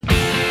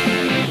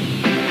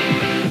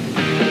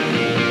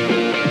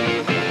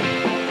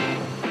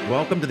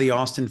Welcome to the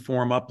Austin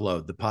Forum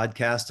Upload, the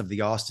podcast of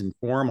the Austin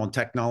Forum on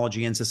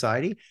Technology and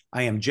Society.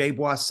 I am Jay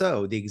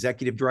Boisseau, the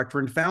executive director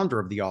and founder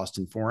of the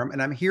Austin Forum,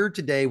 and I'm here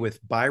today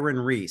with Byron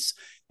Reese,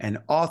 an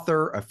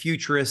author, a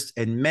futurist,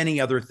 and many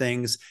other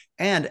things,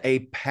 and a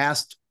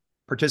past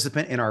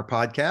participant in our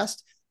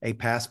podcast, a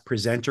past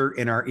presenter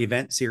in our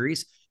event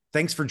series.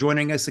 Thanks for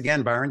joining us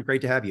again, Byron.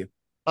 Great to have you.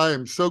 I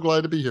am so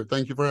glad to be here.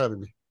 Thank you for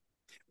having me.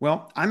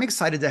 Well, I'm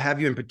excited to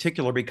have you in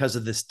particular because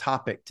of this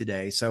topic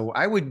today. So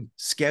I would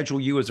schedule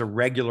you as a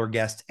regular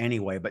guest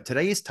anyway, but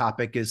today's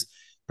topic is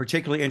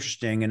particularly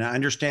interesting. And I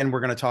understand we're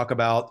going to talk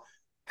about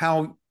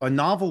how a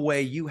novel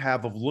way you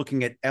have of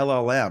looking at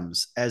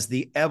LLMs as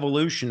the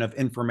evolution of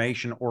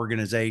information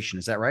organization.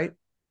 Is that right?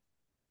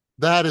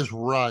 That is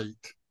right.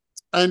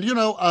 And,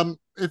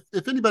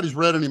 if anybody's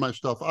read any of my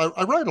stuff,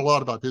 I write a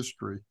lot about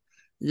history.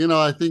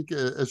 I think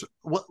as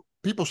what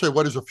people say,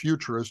 what is a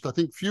futurist? I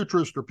think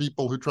futurists are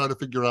people who try to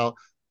figure out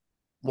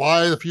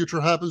why the future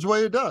happens the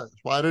way it does.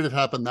 Why did it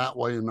happen that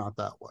way and not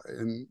that way?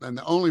 And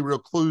the only real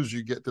clues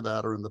you get to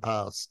that are in the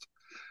past.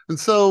 And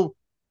so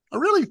I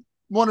really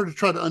wanted to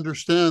try to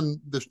understand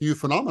this new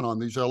phenomenon,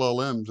 these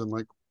LLMs, and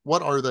like,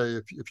 what are they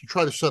if you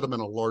try to set them in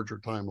a larger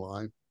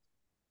timeline?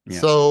 Yeah.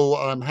 So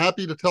I'm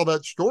happy to tell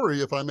that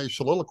story, if I may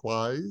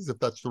soliloquize, if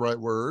that's the right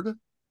word.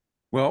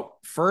 Well,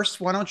 first,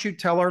 why don't you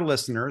tell our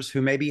listeners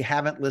who maybe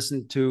haven't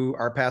listened to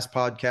our past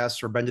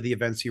podcasts or been to the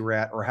events you were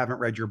at or haven't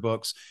read your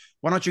books,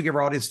 why don't you give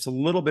our audience a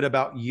little bit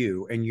about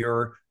you and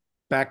your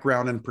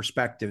background and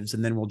perspectives,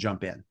 and then we'll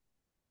jump in.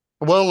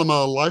 Well, I'm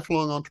a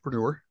lifelong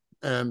entrepreneur,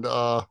 and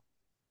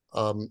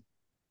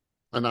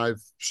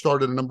I've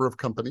started a number of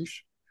companies,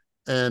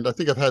 and I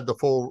think I've had the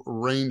full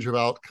range of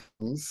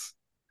outcomes.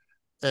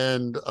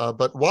 And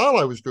but while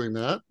I was doing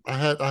that, I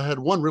had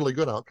one really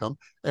good outcome.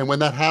 And when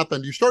that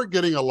happened, you start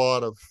getting a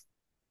lot of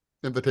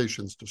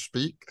invitations to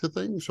speak to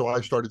things. So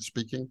I started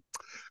speaking,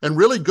 and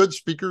really good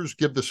speakers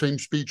give the same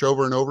speech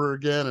over and over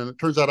again. And it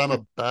turns out I'm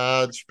a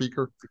bad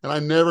speaker, and I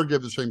never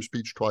give the same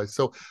speech twice.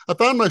 So I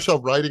found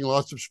myself writing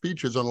lots of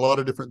speeches on a lot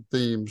of different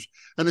themes,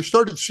 and I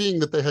started seeing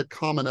that they had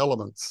common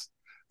elements.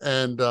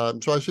 And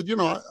so I said,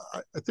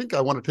 I think I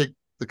want to take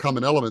the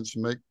common elements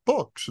and make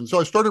books. And so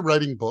I started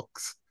writing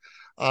books.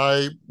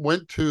 I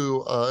went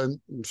to, and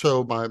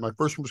so my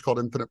first one was called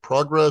Infinite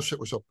Progress. It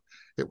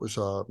was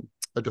a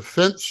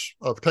defense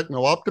of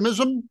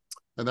techno-optimism.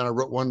 And then I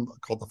wrote one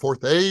called The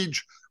Fourth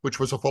Age, which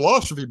was a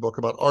philosophy book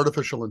about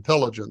artificial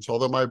intelligence.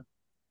 Although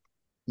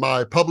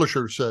my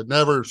publisher said,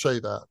 never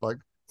say that. Like,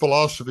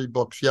 philosophy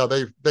books, yeah,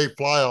 they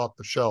fly off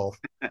the shelf.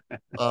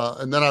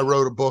 And then I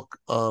wrote a book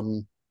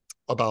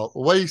about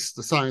waste,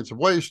 the science of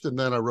waste. And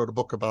then I wrote a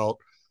book about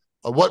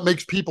what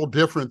makes people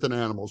different than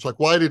animals. Like,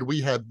 why did we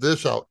have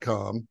this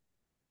outcome?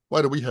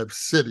 Why do we have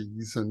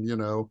cities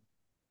and,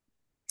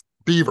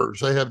 beavers?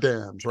 They have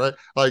dams, right?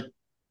 Like,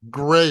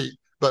 great.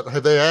 But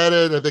have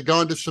they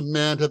gone to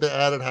cement? Have they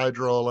added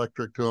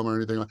hydroelectric to them or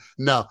anything?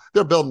 No,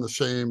 they're building the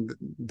same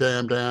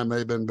dam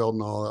they've been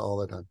building all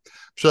the time.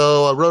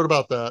 So I wrote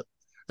about that.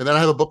 And then I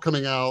have a book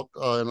coming out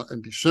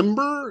in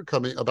December,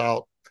 coming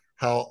about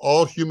how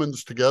all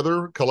humans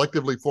together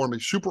collectively form a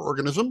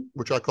superorganism,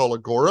 which I call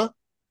Agora.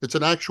 It's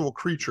an actual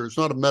creature. It's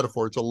not a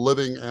metaphor. It's a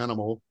living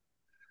animal.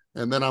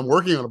 And then I'm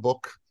working on a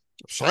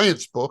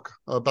science book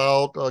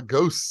about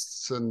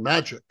ghosts and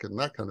magic and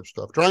that kind of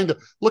stuff, trying to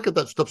look at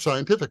that stuff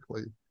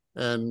scientifically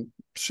and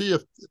see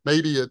if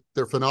maybe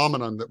they're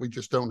phenomenon that we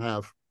just don't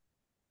have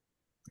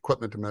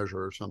equipment to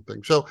measure or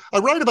something. So I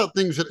write about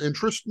things that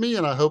interest me,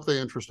 and I hope they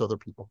interest other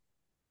people.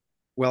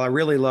 Well, I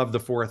really love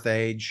The Fourth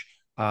Age.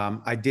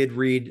 I did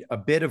read a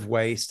bit of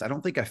Waste. I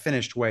don't think I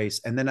finished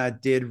Waste. And then I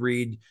did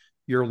read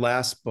your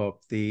last book,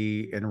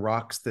 the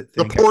Rocks That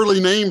Think. The poorly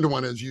named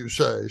one, as you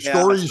say. Yeah,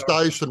 Stories,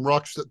 Dice, and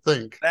Rocks That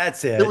Think.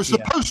 That's it. It was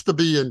supposed to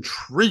be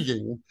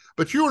intriguing,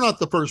 but you were not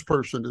the first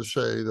person to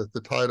say that the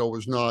title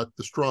was not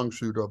the strong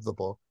suit of the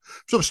book.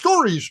 So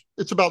Stories,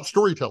 it's about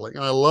storytelling,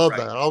 and I love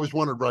that. I always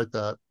wanted to write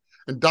that.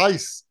 And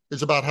Dice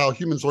is about how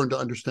humans learn to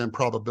understand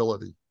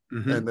probability,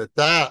 and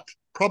that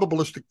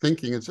probabilistic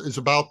thinking is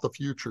about the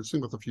future, it's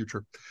about the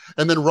future.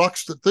 And then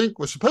Rocks That Think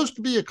was supposed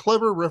to be a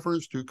clever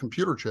reference to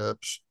computer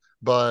chips,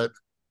 but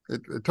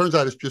it turns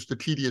out it's just a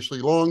tediously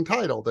long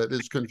title that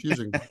is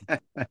confusing.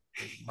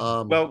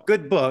 Well,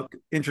 good book,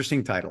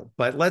 interesting title.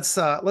 But let's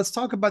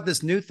talk about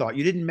this new thought.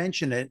 You didn't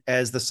mention it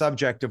as the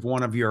subject of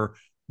one of your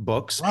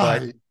books,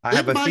 right. But I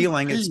have a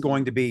feeling it's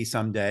going to be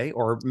someday,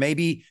 or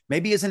maybe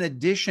as an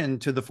addition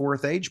to the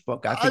Fourth Age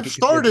book. I've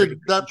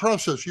started that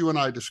process you and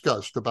I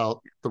discussed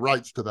about the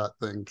rights to that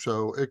thing,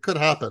 so it could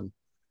happen.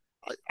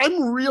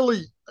 I'm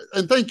really,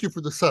 and thank you for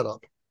the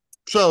setup.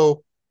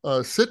 So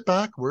sit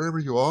back wherever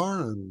you are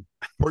and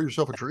pour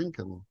yourself a drink,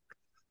 and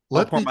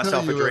let me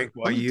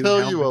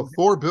tell you a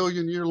 4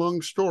 billion year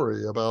long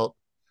story about.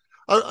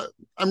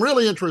 I'm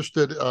really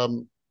interested.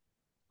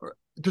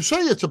 To say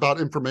it's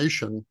about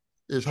information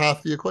is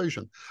half the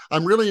equation.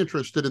 I'm really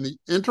interested in the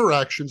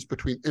interactions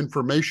between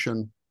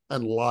information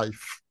and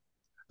life,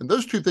 and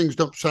those two things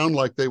don't sound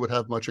like they would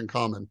have much in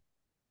common.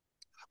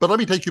 But let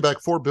me take you back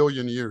 4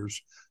 billion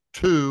years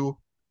to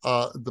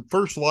the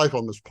first life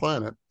on this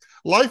planet,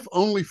 life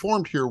only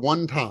formed here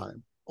one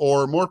time,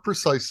 or more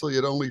precisely,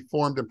 it only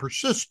formed and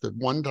persisted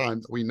one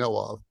time that we know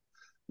of.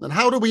 And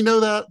how do we know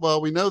that?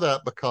 Well, we know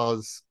that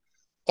because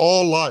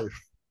all life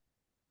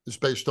is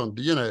based on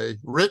DNA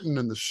written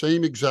in the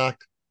same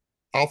exact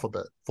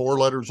alphabet, 4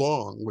 letters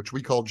long, which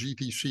we call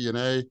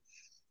GTCNA.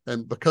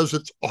 And because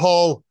it's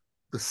all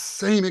the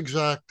same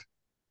exact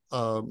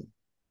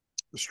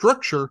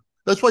structure,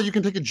 that's why you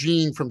can take a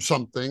gene from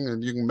something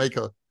and you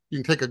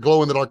can take a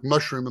glow-in-the-dark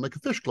mushroom and make a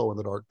fish glow in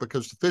the dark,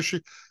 because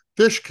the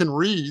fish can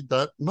read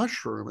that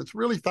mushroom. It's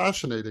really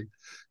fascinating.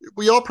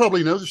 We all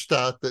probably know the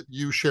stat that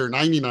you share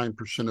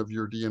 99% of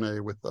your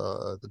DNA with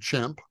the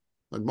chimp,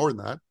 and more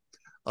than that.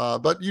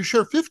 But you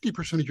share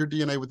 50% of your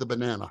DNA with the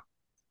banana.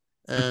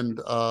 And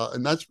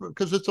that's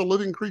because it's a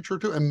living creature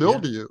too. And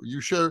mildew,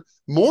 you share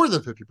more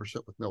than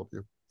 50% with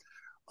mildew.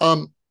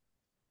 And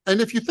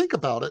if you think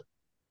about it,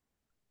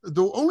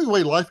 the only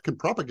way life can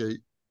propagate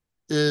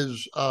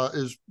is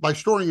by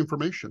storing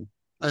information.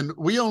 And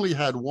we only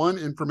had one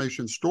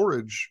information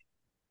storage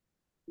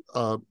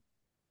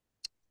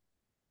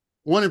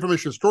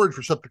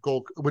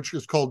receptacle, which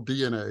is called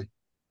DNA.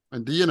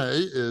 And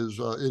DNA is,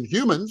 in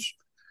humans,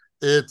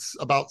 it's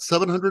about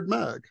 700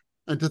 meg.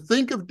 And to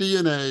think of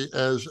DNA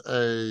as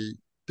a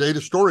data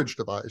storage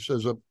device,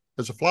 as a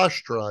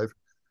flash drive,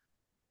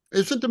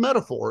 isn't a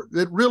metaphor.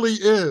 It really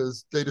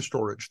is data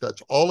storage.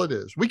 That's all it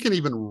is. We can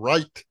even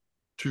write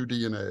to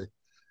DNA,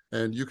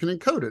 and you can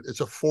encode it.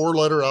 It's a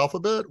 4-letter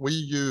alphabet. We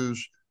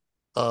use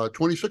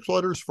 26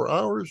 letters for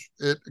ours.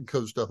 It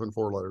encodes stuff in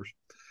 4 letters.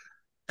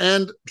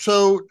 And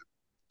so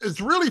it's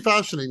really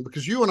fascinating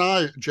because you and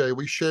I, Jay,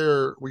 we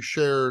share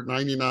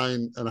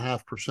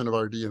 99.5% of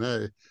our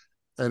DNA.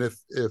 And if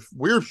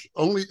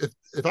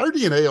our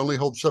DNA only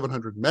holds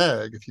 700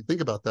 meg, if you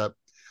think about that,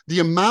 the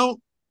amount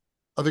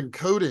of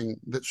encoding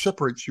that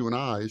separates you and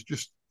I is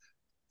just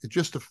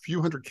a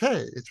few hundred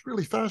K. It's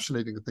really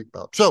fascinating to think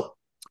about. So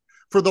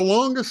for the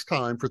longest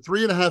time, for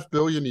 3.5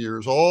 billion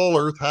years, all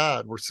Earth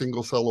had were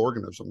single cell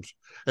organisms,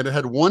 and it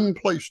had one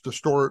place to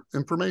store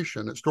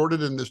information. It stored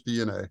it in this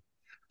DNA.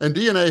 And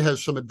DNA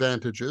has some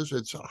advantages.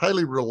 It's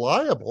highly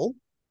reliable,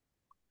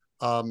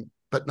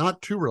 but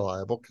not too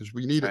reliable, because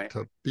we need it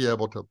to be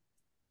able to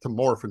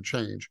morph and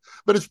change.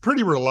 But it's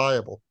pretty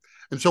reliable.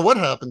 And so what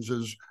happens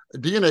is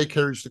DNA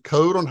carries the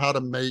code on how to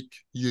make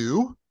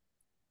you.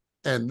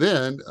 And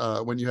then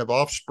when you have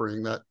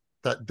offspring, that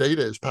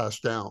data is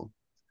passed down.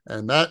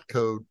 And that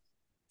code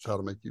is how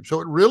to make you.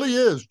 So it really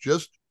is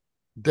just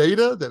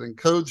data that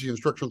encodes the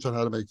instructions on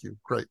how to make you.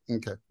 Great.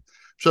 Okay.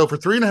 So for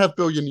 3.5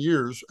 billion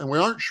years, and we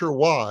aren't sure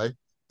why,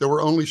 there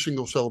were only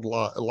single-celled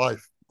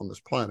life on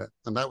this planet.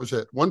 And that was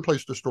it. One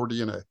place to store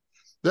DNA.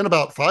 Then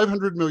about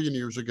 500 million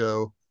years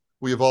ago,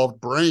 we evolved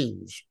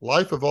brains.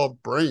 Life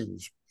evolved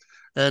brains.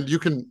 And you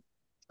can,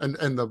 and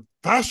the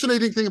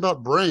fascinating thing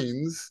about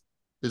brains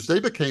is they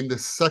became the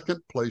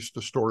second place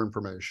to store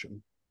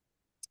information.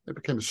 It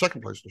became the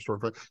second place to store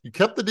information. You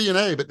kept the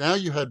DNA, but now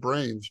you had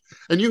brains.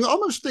 And you can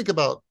almost think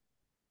about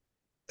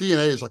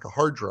DNA as like a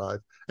hard drive,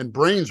 and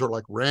brains are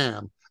like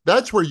RAM.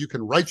 That's where you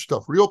can write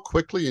stuff real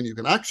quickly, and you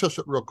can access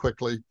it real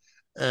quickly.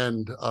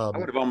 And I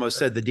would have almost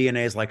said the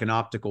DNA is like an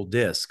optical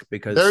disc,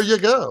 because there you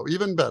go.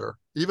 Even better.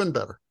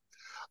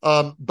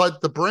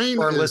 But the brain,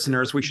 for our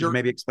listeners, we should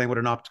maybe explain what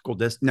an optical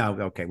disc. No,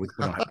 okay, we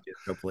don't have to.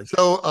 Hopefully,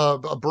 so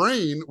a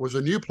brain was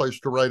a new place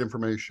to write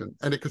information,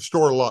 and it could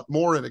store a lot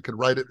more, and it could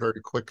write it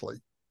very quickly.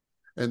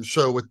 And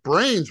so with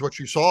brains, what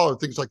you saw are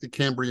things like the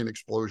Cambrian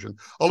explosion.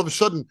 All of a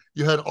sudden,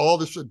 you had all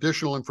this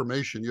additional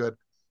information. You had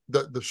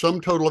the sum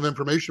total of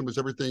information was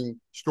everything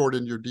stored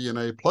in your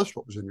DNA plus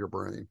what was in your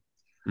brain.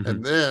 Mm-hmm.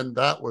 And then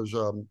that was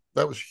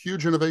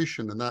huge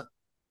innovation. And that,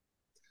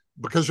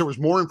 because there was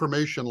more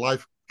information,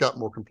 life got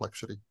more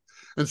complexity.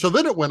 And so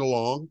then it went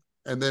along,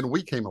 and then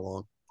we came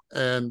along,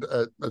 and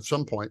at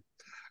some point,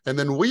 and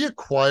then we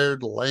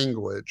acquired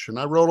language. And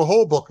I wrote a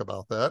whole book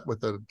about that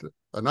with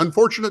an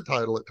unfortunate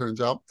title, it turns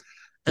out.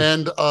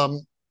 And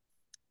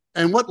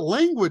what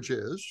language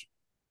is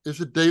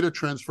a data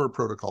transfer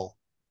protocol,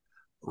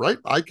 right?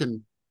 I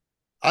can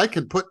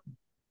put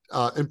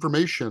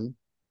information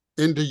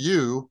into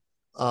you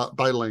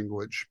by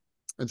language.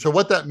 And so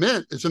what that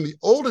meant is, in the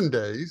olden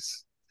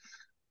days,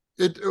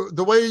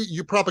 the way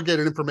you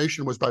propagated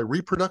information was by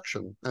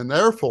reproduction, and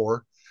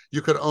therefore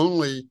you could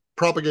only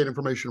propagate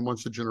information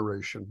once a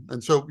generation.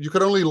 And so you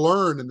could only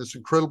learn in this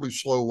incredibly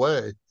slow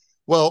way.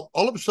 Well,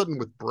 all of a sudden,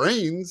 with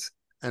brains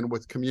and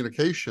with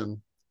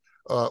communication,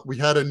 we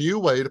had a new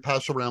way to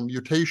pass around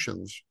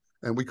mutations,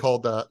 and we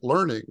called that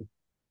learning.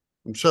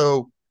 And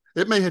so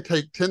it may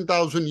take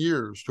 10,000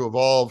 years to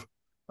evolve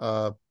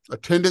a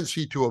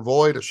tendency to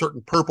avoid a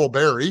certain purple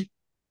berry,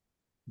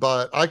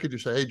 but I could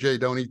just say, hey, Jay,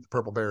 don't eat the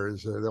purple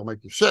berries. They'll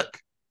make you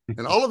sick.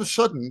 And all of a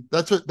sudden,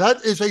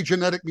 that is a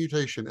genetic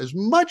mutation. As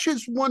much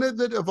as one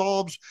that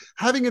evolves,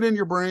 having it in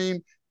your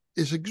brain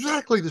is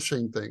exactly the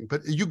same thing,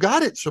 but you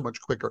got it so much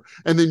quicker.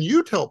 And then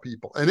you tell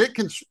people, and it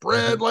can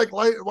spread like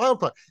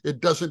wildfire.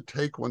 It doesn't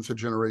take once a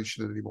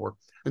generation anymore.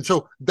 And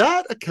so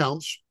that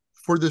accounts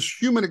for this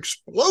human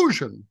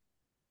explosion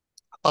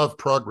of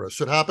progress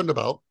that happened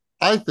about,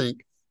 I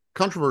think,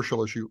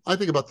 controversial issue, I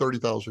think about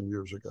 30,000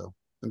 years ago.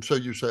 And so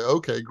you say,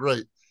 okay,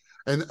 great.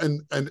 And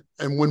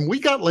when we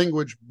got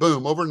language,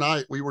 boom,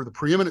 overnight, we were the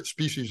preeminent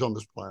species on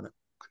this planet.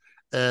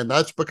 And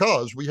that's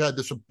because we had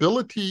this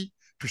ability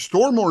to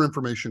store more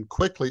information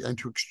quickly and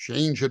to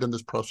exchange it in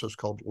this process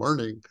called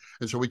learning.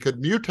 And so we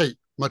could mutate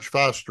much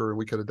faster and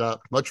we could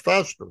adapt much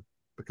faster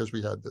because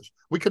we had this.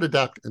 We could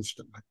adapt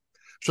instantly.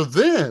 So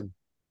then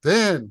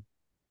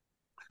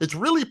it's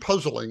really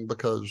puzzling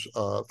because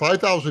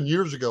 5,000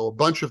 years ago, a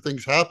bunch of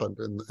things happened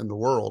in the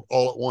world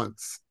all at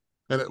once.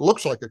 And it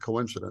looks like a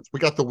coincidence. We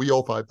got the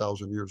wheel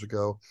 5,000 years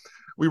ago.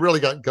 We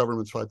really got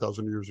governments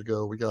 5,000 years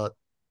ago. We got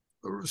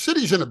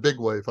cities in a big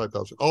way,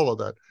 5,000, all of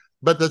that.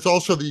 But that's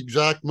also the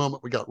exact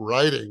moment we got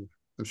writing.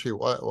 And see,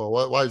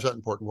 why is that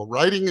important? Well,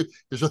 writing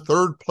is a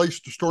third place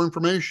to store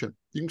information.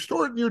 You can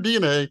store it in your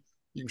DNA,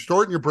 you can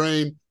store it in your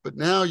brain, but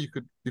now you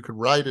could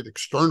write it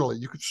externally.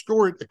 You could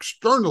store it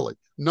externally,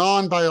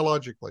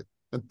 non-biologically.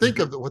 And think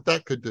of what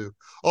that could do.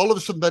 All of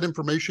a sudden, that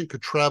information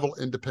could travel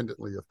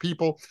independently of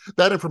people.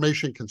 That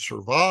information can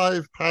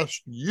survive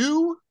past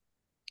you.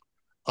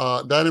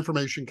 That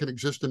information can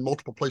exist in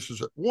multiple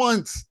places at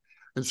once.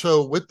 And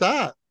so with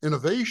that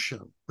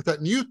innovation, with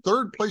that new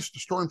third place to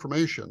store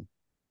information,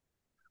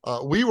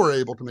 we were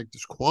able to make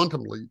this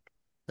quantum leap.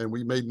 And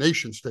we made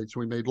nation states,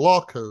 we made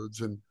law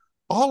codes and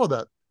all of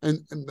that.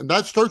 And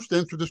that starts to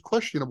answer this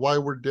question of why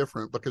we're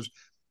different, because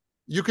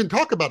you can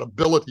talk about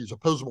abilities,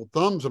 opposable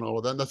thumbs and all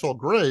of that, and that's all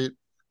great,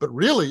 but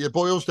really it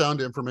boils down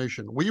to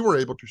information. We were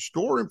able to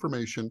store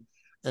information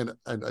and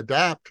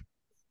adapt,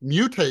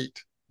 mutate,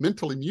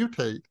 mentally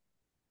mutate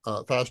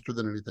faster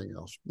than anything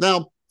else.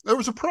 Now, there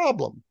was a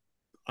problem.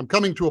 I'm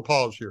coming to a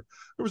pause here.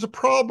 There was a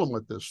problem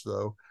with this,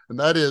 though, and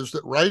that is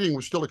that writing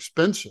was still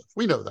expensive.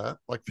 We know that,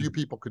 like few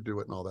people could do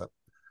it and all that.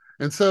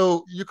 And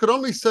so you could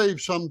only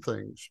save some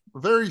things, a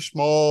very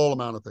small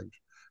amount of things.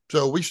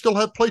 So we still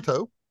have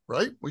Plato,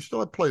 right? We still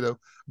have Plato,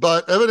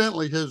 but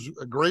evidently his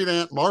great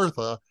aunt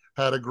Martha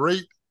had a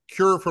great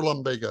cure for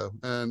lumbago,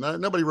 and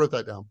nobody wrote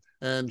that down.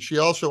 And she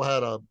also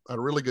had a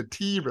really good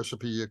tea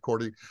recipe,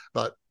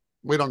 but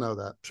we don't know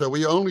that. So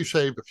we only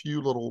saved a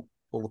few little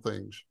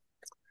things.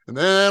 And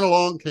then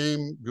along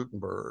came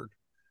Gutenberg,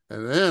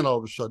 and then all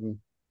of a sudden,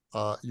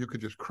 you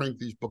could just crank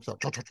these books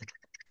out,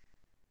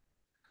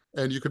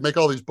 and you could make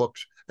all these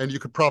books, and you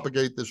could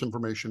propagate this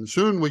information.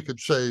 Soon we could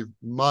save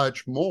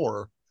much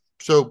more.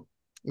 So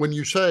when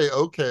you say,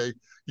 okay,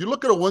 you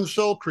look at a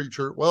one-cell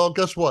creature, well,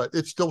 guess what?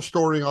 It's still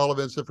storing all of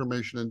its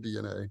information in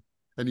DNA.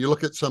 And you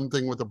look at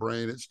something with a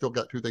brain, it's still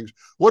got two things.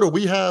 What do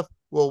we have?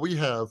 Well, we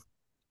have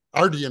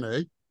our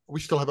DNA. We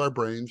still have our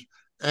brains.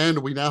 And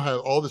we now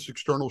have all this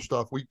external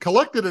stuff. We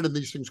collected it in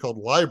these things called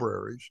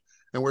libraries,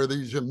 and we're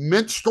these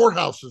immense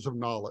storehouses of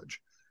knowledge.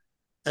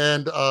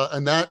 And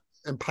that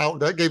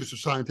gave us a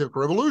scientific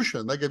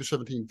revolution. That gave us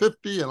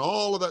 1750 and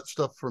all of that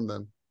stuff from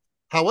then.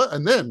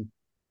 And then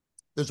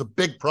there's a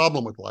big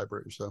problem with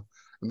libraries, though,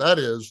 and that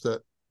is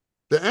that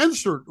the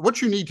answer,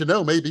 what you need to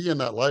know, may be in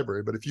that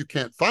library, but if you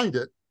can't find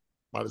it,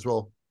 might as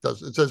well.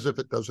 It's as if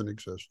it doesn't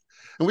exist.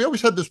 And we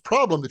always had this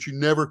problem that you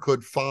never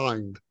could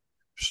find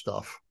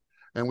stuff.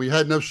 And we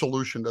had no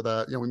solution to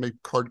that. We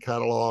made card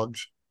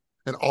catalogs,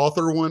 an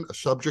author one, a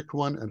subject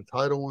one, and a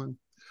title one.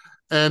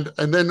 And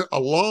then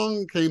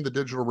along came the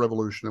digital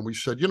revolution. And we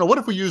said, what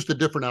if we used a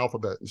different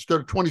alphabet? Instead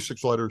of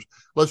 26 letters,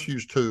 let's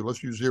use 2.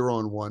 Let's use 0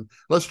 and 1.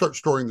 Let's start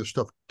storing this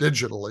stuff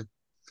digitally.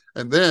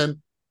 And then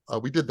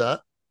we did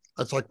that.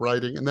 That's like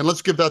writing. And then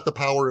let's give that the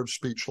power of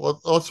speech.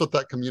 Let's let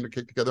that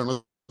communicate together. And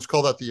let's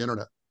call that the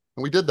internet.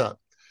 And we did that.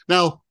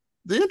 Now,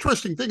 the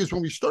interesting thing is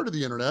when we started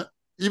the internet,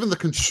 even the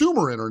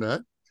consumer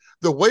internet,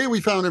 the way we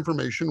found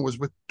information was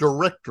with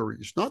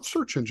directories, not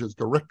search engines,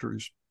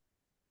 directories,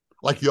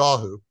 like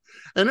Yahoo.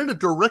 And in a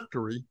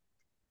directory,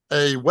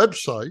 a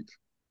website,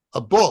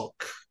 a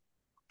book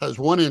has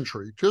one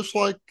entry, just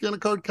like in a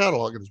card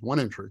catalog, it is one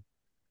entry.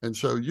 And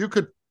so you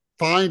could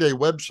find a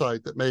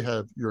website that may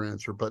have your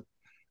answer, but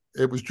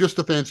it was just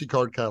a fancy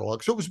card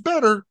catalog. So it was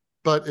better,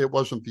 but it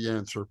wasn't the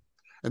answer.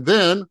 And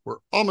then we're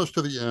almost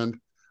to the end.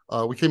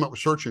 We came up with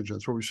search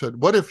engines where we said,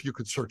 what if you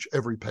could search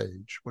every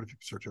page? What if you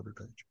could search every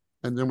page?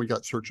 And then we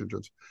got search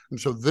engines. And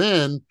so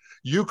then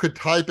you could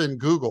type in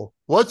Google,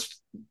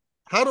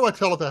 how do I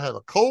tell if I have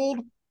a cold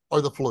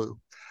or the flu?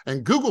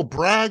 And Google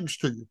brags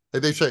to you.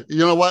 And they say, you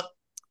know what?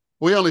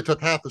 We only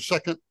took half a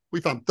second. We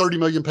found 30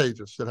 million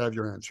pages that have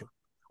your answer.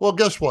 Well,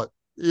 guess what?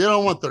 You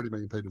don't want 30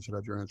 million pages that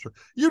have your answer.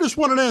 You just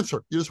want an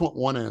answer. You just want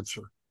one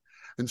answer.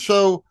 And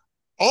so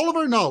all of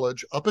our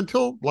knowledge up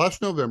until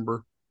last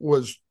November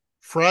was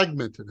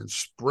fragmented and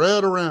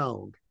spread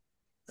around.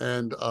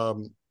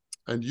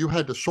 And you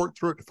had to sort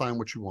through it to find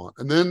what you want.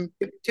 And then,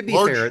 to be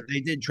fair, they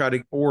did try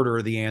to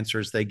order the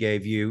answers they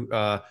gave you.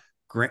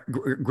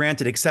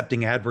 Granted,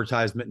 accepting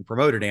advertisement and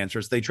promoted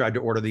answers, they tried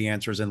to order the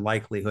answers in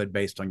likelihood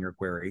based on your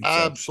query.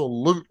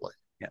 Absolutely.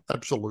 Yeah.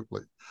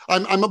 Absolutely.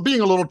 I'm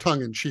being a little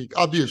tongue in cheek.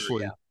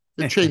 Obviously,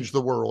 It changed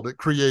the world. It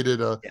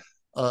created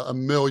a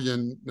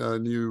million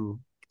new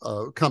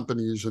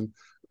companies and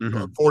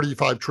Mhm.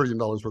 $45 trillion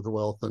worth of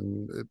wealth,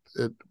 and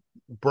it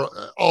brought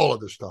all of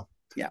this stuff.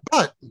 Yeah.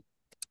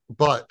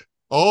 But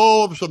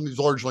all of a sudden, these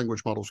large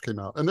language models came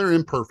out, and they're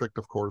imperfect,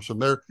 of course,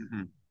 and they're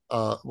Mhm.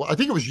 well, I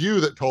think it was you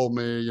that told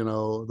me,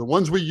 the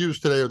ones we use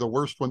today are the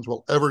worst ones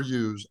we'll ever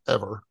use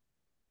ever.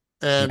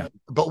 Yeah.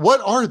 But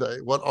what are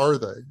they? What are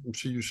they? And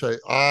so you say,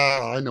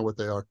 I know what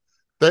they are.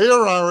 They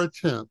are our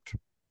attempt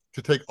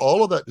to take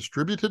all of that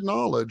distributed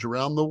knowledge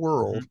around the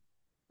world Mhm.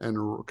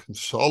 and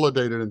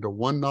consolidate it into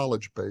one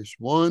knowledge base,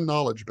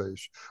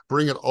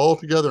 bring it all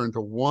together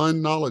into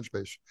one knowledge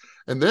base.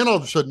 And then all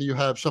of a sudden you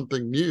have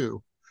something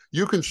new.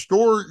 You can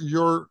store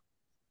your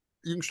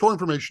you can store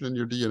information in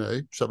your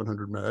DNA,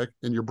 700 meg,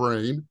 in your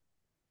brain.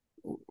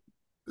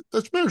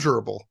 That's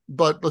measurable,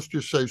 but let's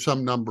just say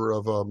some number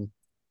of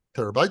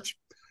terabytes.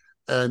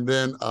 And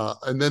then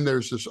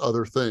there's this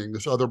other thing,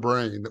 this other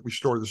brain that we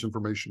store this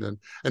information in,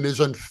 and is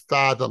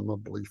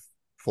unfathomably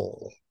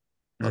full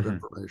of Mhm.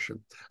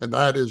 information. And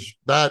that is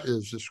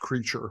this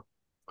creature.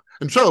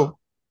 And so,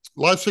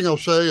 last thing I'll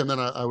say, and then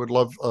I would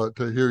love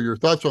to hear your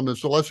thoughts on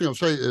this. The last thing I'll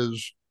say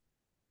is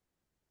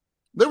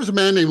there was a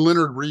man named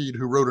Leonard Reed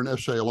who wrote an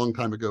essay a long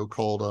time ago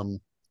called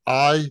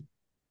I,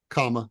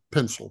 comma,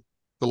 pencil,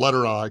 the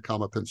letter I,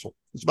 comma, pencil.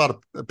 It's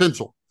about a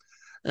pencil.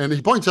 And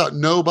he points out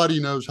nobody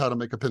knows how to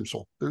make a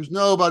pencil. There's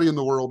nobody in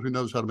the world who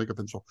knows how to make a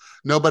pencil.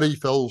 Nobody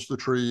fells the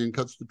tree and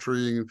cuts the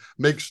tree and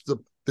makes the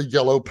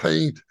yellow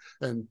paint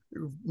and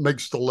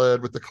makes the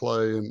lead with the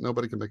clay, and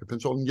nobody can make a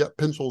pencil. And yet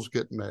pencils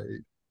get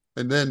made.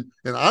 And then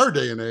in our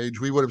day and age,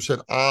 we would have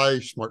said,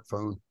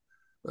 smartphone.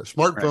 A Right.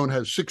 smartphone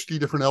has 60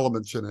 different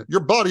elements in it.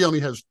 Your body only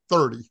has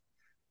 30.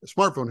 A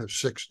smartphone has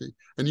 60.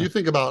 And you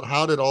think about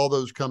how did all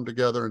those come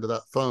together into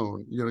that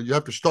phone? You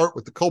have to start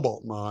with the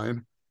cobalt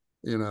mine,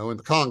 in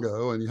the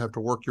Congo, and you have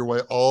to work your way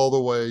all the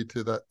way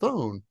to that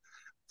phone.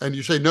 And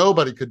you say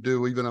nobody could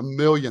do even a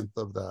millionth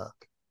of that.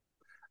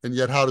 And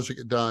yet, how does it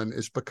get done?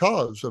 It's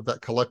because of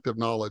that collective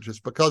knowledge. It's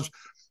because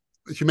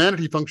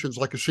humanity functions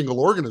like a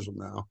single organism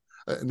now.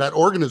 And that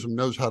organism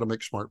knows how to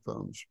make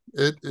smartphones.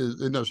 It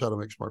knows how to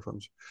make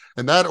smartphones.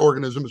 And that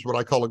organism is what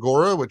I call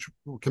Agora, which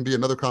can be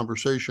another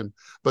conversation.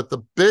 But the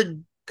big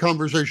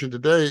conversation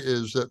today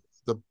is that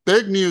the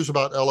big news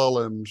about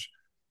LLMs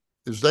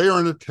is they are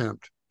an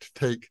attempt to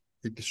take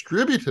a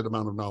distributed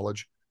amount of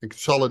knowledge and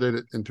consolidate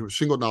it into a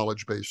single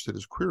knowledge base that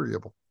is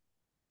queryable.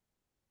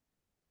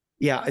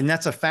 Yeah, and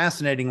that's a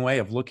fascinating way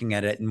of looking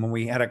at it. And when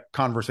we had a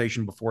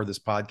conversation before this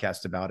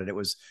podcast about it, it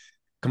was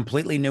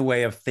completely new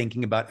way of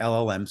thinking about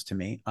LLMs to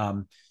me.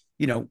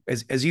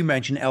 As you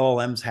mentioned,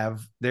 LLMs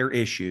have their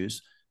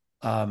issues.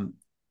 Um,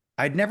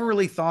 I'd never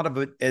really thought of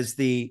it as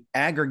the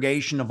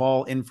aggregation of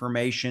all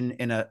information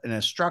in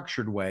a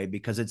structured way,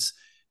 because it's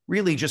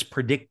really just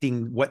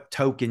predicting what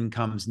token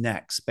comes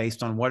next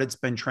based on what it's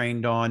been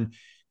trained on,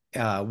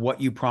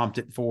 what you prompt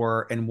it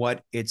for, and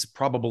what its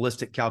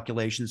probabilistic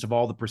calculations of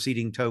all the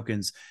preceding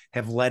tokens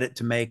have led it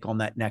to make on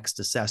that next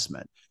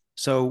assessment.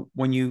 So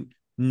when you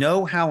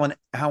know how an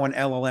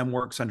LLM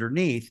works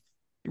underneath,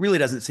 it really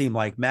doesn't seem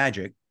like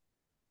magic.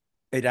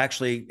 It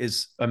actually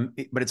is,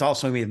 but it's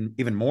also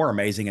even more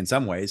amazing in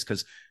some ways,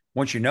 because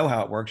once you know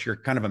how it works, you're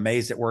kind of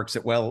amazed it works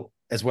as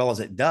well as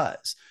it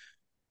does.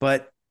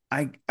 But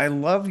I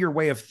love your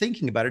way of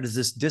thinking about it as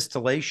this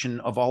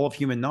distillation of all of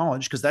human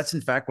knowledge, because that's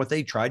in fact what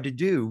they tried to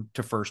do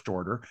to first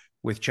order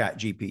with Chat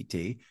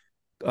GPT.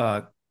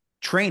 Uh,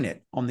 Train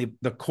it on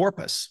the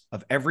corpus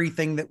of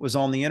everything that was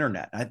on the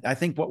internet. I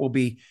think what will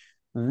be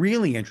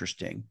really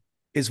interesting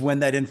is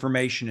when that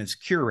information is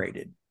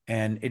curated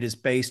and it is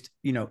based,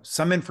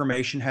 some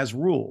information has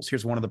rules.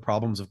 Here's one of the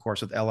problems, of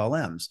course, with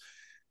LLMs.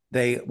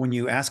 When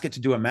you ask it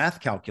to do a math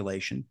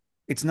calculation,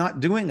 it's not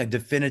doing a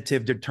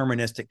definitive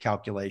deterministic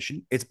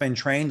calculation. It's been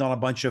trained on a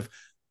bunch of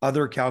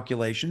other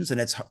calculations,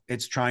 and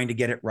it's trying to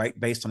get it right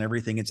based on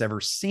everything it's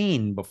ever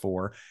seen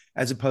before,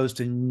 as opposed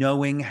to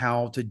knowing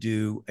how to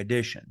do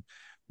addition.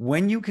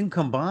 When you can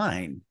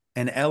combine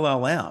an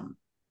LLM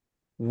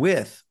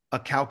with a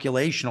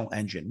calculational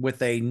engine,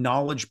 with a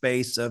knowledge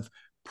base of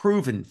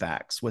proven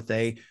facts, with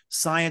a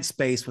science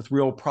base with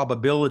real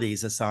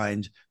probabilities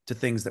assigned to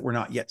things that we're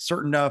not yet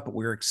certain of, but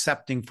we're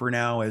accepting for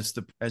now as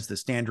the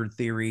standard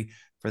theory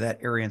for that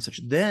area and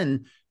such,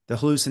 then the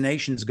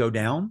hallucinations go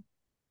down,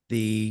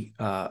 the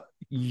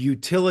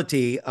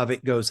utility of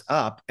it goes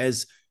up,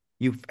 as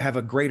you have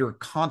a greater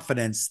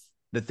confidence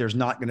that there's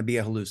not going to be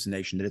a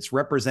hallucination, that it's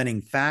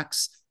representing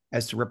facts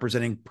as to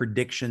representing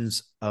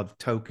predictions of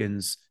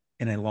tokens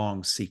in a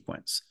long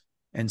sequence.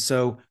 And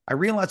so I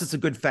realize it's a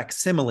good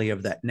facsimile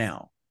of that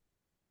now.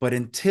 But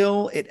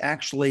until it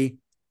actually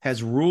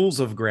has rules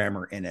of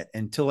grammar in it,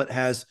 until it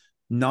has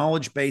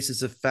knowledge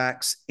bases of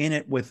facts in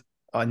it with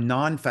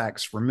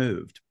non-facts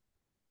removed,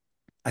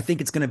 I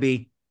think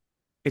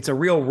it's a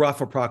real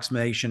rough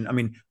approximation. I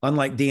mean,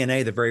 unlike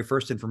DNA, the very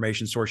first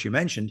information source you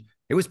mentioned,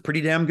 it was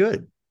pretty damn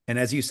good. And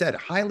as you said,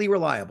 highly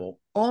reliable,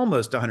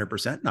 almost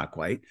 100%, not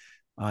quite.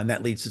 And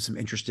that leads to some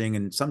interesting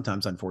and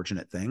sometimes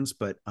unfortunate things.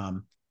 But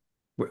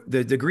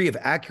the degree of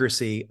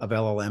accuracy of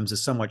LLMs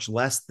is so much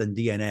less than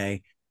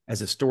DNA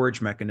as a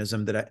storage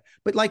mechanism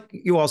but like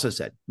you also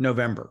said,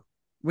 November,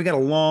 we got a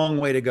long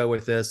way to go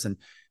with this. And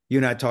you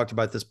and I talked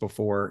about this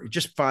before.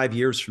 Just 5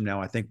 years from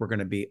now, I think we're going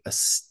to be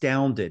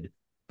astounded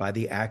by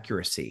the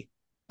accuracy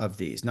of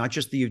these, not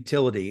just the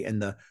utility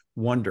and the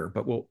wonder,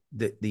 but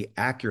the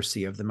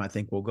accuracy of them, I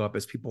think, will go up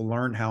as people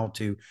learn how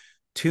to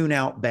tune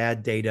out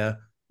bad data,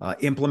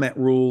 implement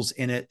rules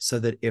in it so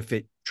that if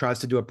it tries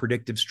to do a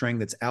predictive string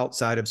that's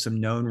outside of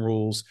some known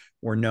rules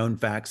or known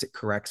facts, it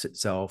corrects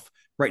itself.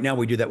 Right now,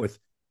 we do that with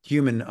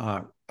human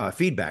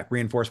feedback,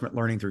 reinforcement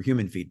learning through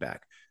human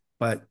feedback.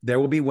 But there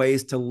will be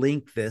ways to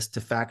link this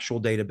to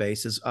factual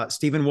databases.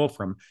 Stephen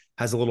Wolfram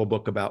has a little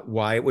book about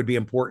why it would be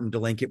important to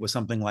link it with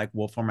something like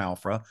Wolfram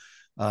Alpha.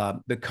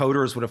 The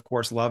coders would, of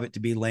course, love it to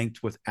be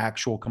linked with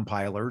actual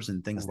compilers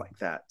and things like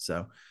that.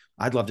 So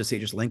I'd love to see it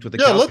just linked with the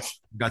calculator.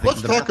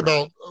 Let's talk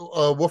about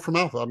Wolfram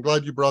Alpha. I'm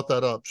glad you brought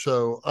that up.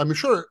 So I'm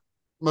sure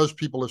most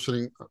people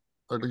listening,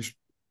 or at least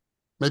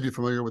maybe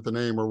familiar with the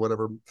name or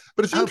whatever,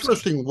 but it's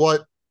interesting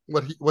what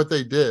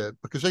they did,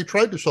 because they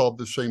tried to solve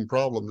the same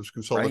problem, this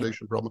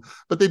consolidation problem,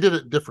 but they did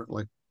it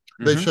differently.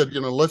 They said,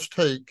 let's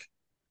take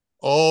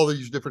all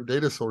these different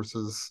data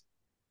sources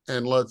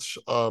and let's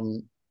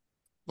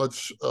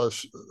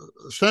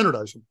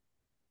standardize them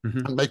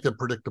and make them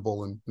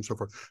predictable and so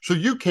forth. So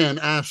you can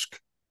ask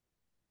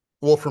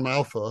Wolfram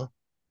Alpha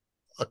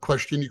a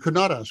question you could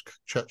not ask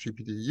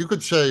ChatGPT. You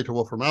could say to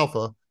Wolfram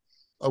Alpha,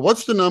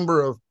 what's the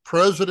number of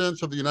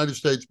presidents of the United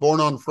States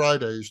born on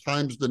Fridays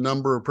times the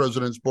number of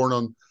presidents born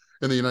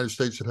in the United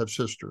States that have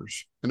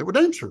sisters? And it would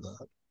answer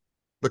that,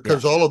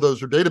 because all of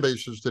those are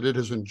databases that it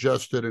has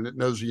ingested, and it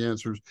knows the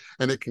answers,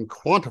 and it can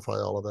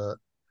quantify all of that.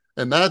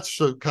 And that's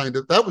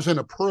that was an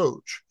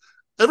approach.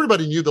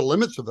 Everybody knew the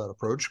limits of that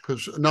approach,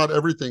 because not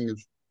everything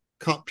is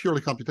purely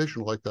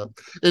computational like that.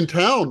 In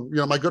town,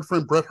 my good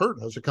friend Brett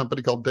Hurt has a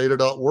company called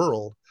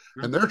Data.World,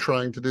 and they're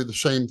trying to do the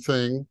same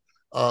thing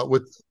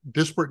with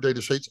disparate data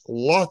sets,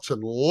 lots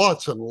and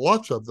lots and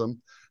lots of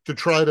them, to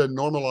try to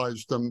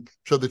normalize them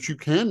so that you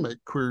can make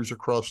queries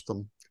across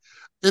them.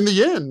 In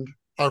the end,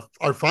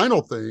 our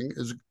final thing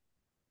is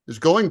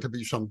going to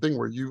be something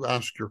where you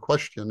ask your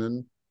question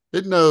and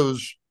it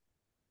knows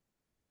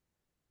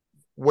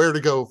where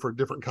to go for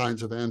different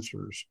kinds of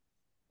answers.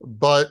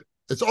 But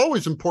it's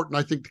always important,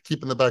 I think, to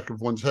keep in the back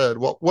of one's head,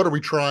 what are we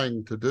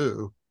trying to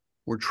do?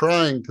 We're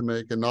trying to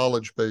make a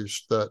knowledge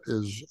base that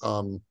is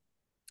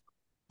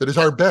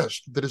our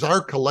best, that is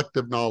our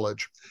collective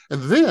knowledge.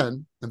 And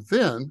then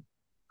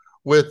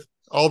with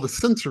all the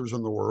sensors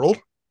in the world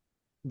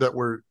that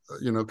we're,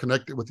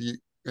 connected with the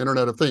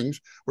Internet of Things,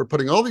 we're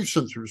putting all these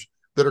sensors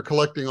that are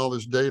collecting all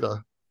this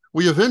data.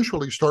 We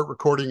eventually start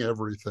recording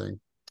everything.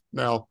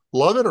 Now,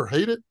 love it or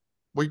hate it,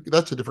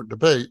 that's a different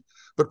debate.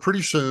 But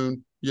pretty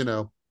soon,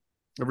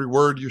 every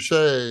word you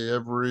say,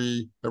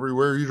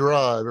 everywhere you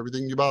drive,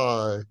 everything you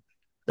buy,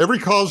 every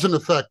cause and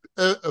effect,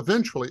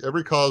 eventually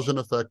every cause and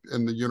effect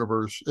in the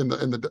universe, in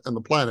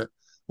the planet,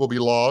 will be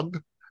logged,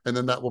 and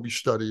then that will be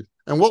studied.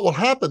 And what will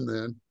happen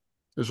then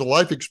is the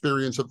life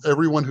experience of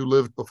everyone who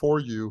lived before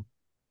you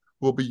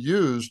will be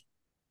used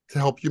to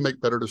help you make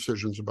better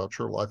decisions about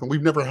your life. And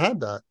we've never had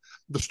that.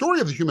 The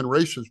story of the human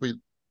race is we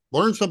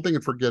learn something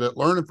and forget it,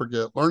 learn and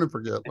forget, learn and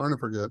forget, learn and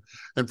forget.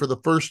 And for the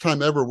first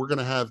time ever, we're going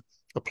to have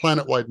a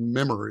planet-wide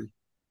memory.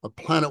 A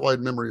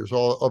planet-wide memory of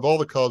all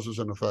the causes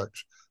and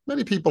effects.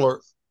 Many people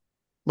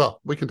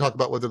we can talk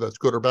about whether that's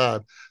good or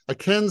bad. I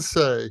can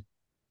say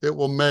it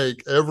will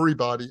make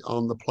everybody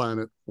on the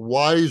planet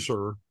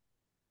wiser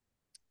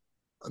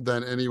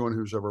than anyone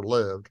who's ever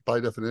lived, by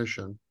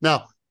definition.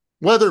 Now,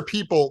 whether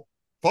people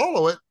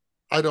follow it,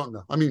 I don't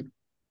know. I mean,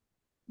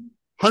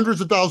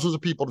 hundreds of thousands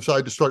of people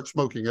decide to start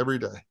smoking every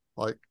day.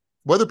 Like,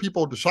 whether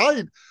people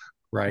decide,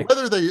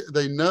 whether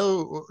they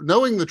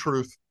knowing the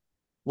truth,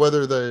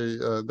 whether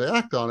they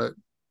act on it,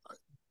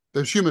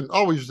 there's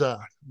always that.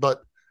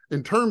 But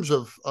in terms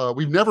of,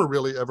 we've never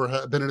really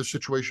ever been in a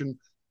situation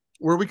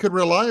where we could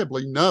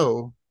reliably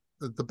know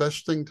the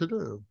best thing to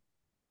do.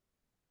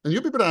 And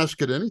you'll be able to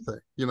ask it anything,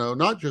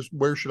 not just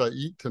where should I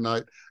eat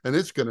tonight, and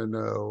it's going to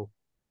know.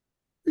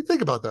 You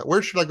think about that.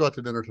 Where should I go out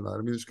to dinner tonight?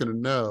 I mean, it's going to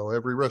know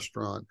every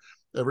restaurant,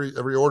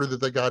 every order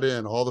that they got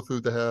in, all the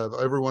food they have,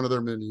 every one of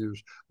their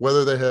menus,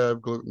 whether they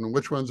have gluten,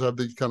 which ones have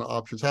these kind of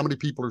options, how many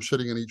people are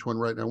sitting in each one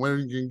right now, when are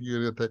you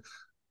going to take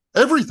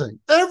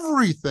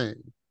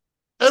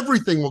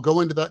everything will go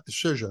into that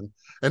decision,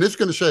 and it's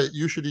going to say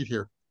you should eat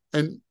here.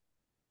 And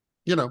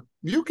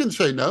you can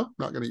say no,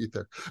 not going to eat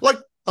there. Like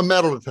a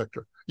metal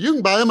detector. You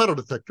can buy a metal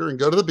detector and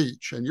go to the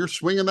beach, and you're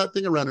swinging that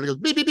thing around, and it goes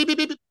beep beep beep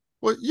beep beep.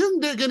 Well, you can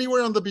dig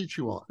anywhere on the beach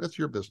you want. That's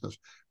your business.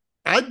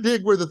 I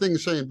dig where the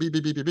thing's saying beep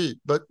beep beep beep beep,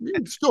 but you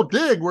can still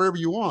dig wherever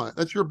you want.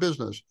 That's your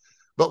business.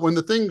 But when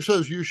the thing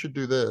says you should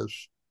do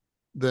this,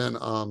 then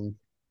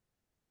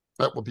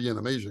that will be an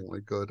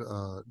amazingly good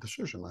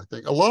decision. I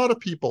think a lot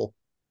of people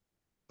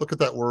look at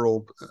that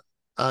world.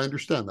 I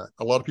understand that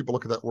a lot of people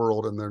look at that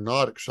world and they're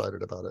not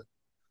excited about it.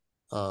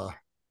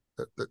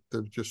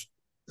 They're just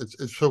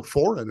it's so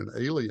foreign and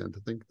alien to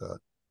think that.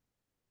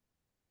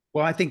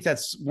 Well, I think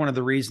that's one of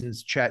the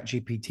reasons Chat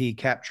GPT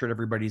captured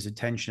everybody's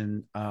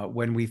attention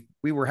when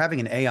we were having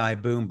an AI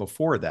boom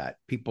before that.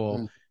 People,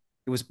 Mm.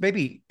 it was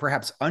maybe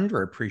perhaps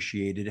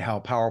underappreciated how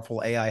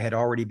powerful AI had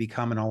already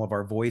become in all of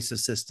our voice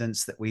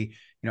assistants that we,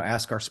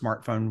 ask our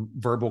smartphone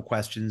verbal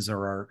questions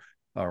or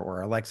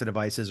Alexa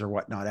devices or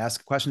whatnot,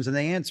 ask questions and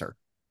they answer.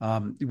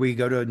 We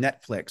go to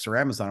Netflix or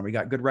Amazon, we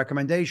got good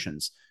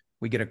recommendations.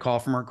 We get a call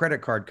from our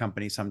credit card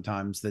company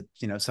sometimes that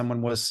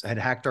someone had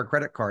hacked our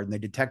credit card and they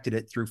detected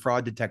it through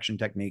fraud detection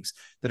techniques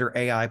that are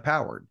AI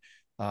powered.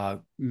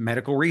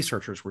 Medical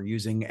researchers were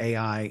using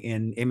AI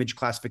in image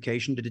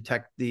classification to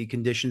detect the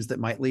conditions that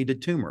might lead to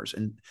tumors,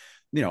 and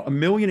a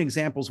million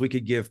examples we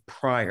could give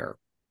prior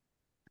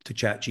to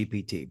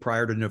ChatGPT,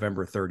 prior to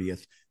November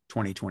 30th,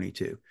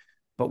 2022.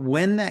 But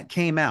when that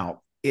came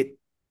out,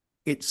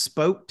 it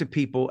spoke to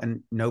people,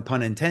 and no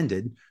pun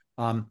intended.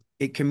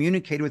 It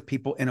communicated with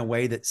people in a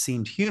way that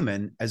seemed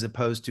human, as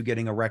opposed to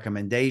getting a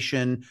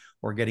recommendation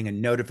or getting a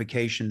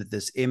notification that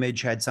this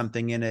image had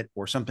something in it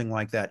or something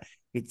like that.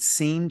 It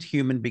seemed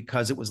human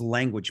because it was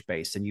language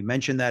based. And you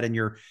mentioned that in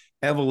your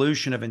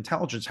evolution of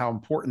intelligence, how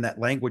important that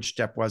language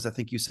step was. I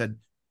think you said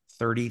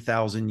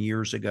 30,000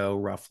 years ago,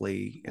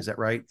 roughly. Is that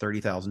right?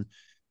 30,000.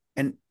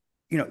 And,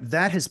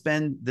 that has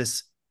been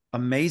this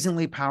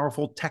amazingly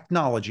powerful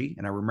technology.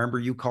 And I remember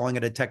you calling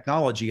it a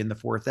technology in the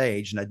fourth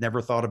age. And I'd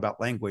never thought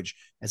about language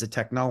as a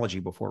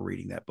technology before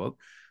reading that book,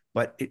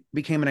 but it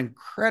became an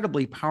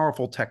incredibly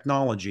powerful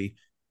technology.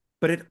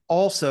 But it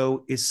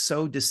also is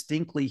so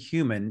distinctly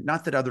human.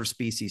 Not that other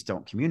species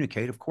don't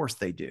communicate, of course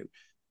they do,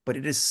 but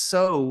it is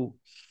so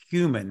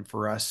human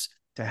for us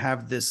to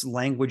have this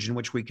language in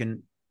which we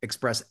can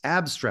express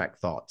abstract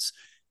thoughts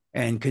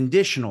and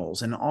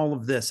conditionals and all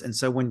of this. And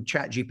so when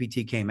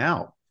ChatGPT came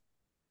out,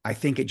 I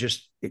think it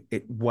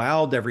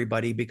wowed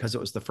everybody because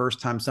it was the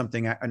first time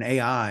an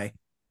AI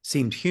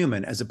seemed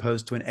human, as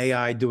opposed to an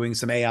AI doing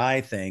some AI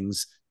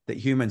things that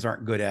humans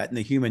aren't good at, and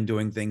the human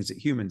doing things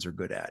that humans are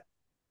good at.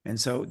 And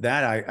so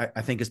that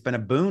I think has been a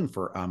boon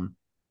for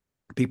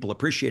people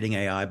appreciating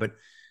AI. But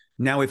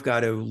now we've got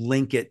to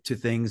link it to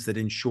things that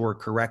ensure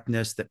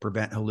correctness, that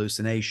prevent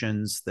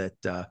hallucinations,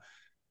 that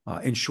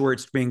ensure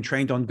it's being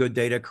trained on good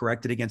data,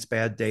 corrected against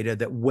bad data,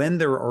 that when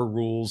there are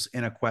rules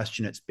in a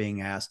question it's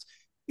being asked,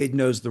 it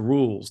knows the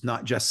rules,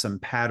 not just some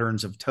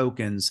patterns of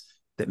tokens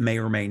that may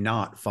or may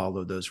not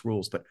follow those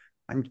rules. But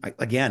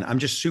I'm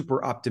just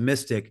super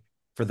optimistic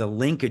for the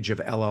linkage of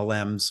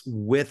LLMs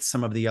with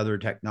some of the other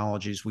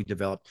technologies we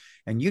developed.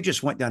 And you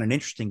just went down an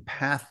interesting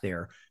path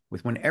there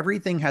with when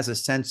everything has a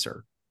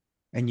sensor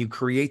and you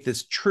create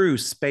this true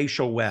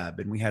spatial web.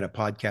 And we had a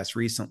podcast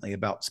recently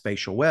about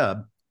spatial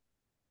web.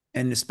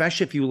 And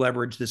especially if you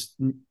leverage this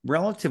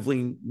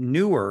relatively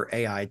newer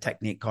AI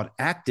technique called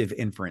active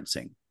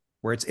inferencing,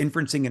 where it's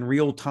inferencing in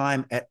real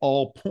time at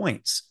all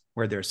points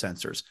where there are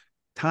sensors,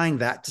 tying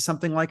that to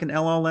something like an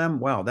LLM,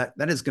 wow, that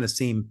is going to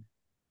seem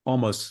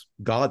almost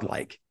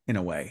godlike in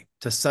a way,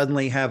 to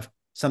suddenly have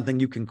something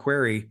you can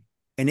query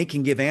and it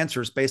can give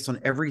answers based on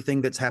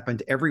everything that's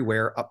happened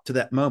everywhere up to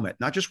that moment,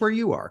 not just where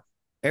you are.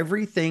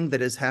 Everything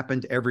that has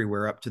happened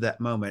everywhere up to that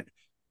moment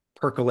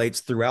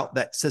percolates throughout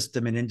that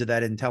system and into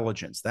that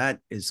intelligence. That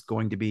is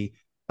going to be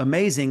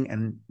amazing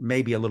and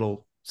maybe a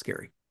little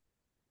scary.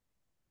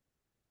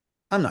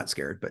 I'm not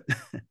scared, but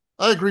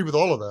I agree with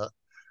all of that.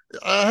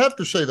 I have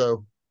to say,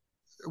 though,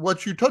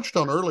 what you touched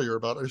on earlier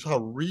about is how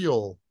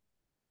real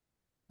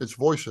its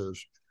voice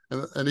is.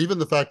 And even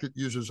the fact it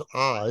uses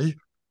uh,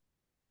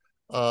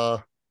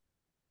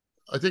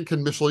 I think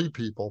can mislead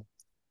people.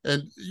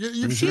 And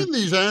you've seen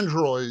these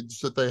androids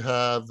that they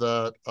have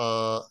that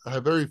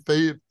have very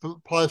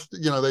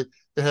plastic,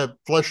 they have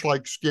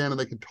flesh-like skin and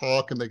they can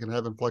talk and they can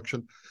have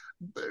inflection.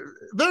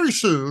 Very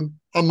soon,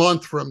 a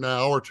month from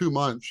now or 2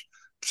 months,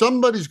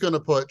 somebody's going to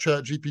put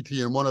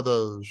ChatGPT in one of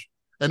those,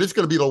 and it's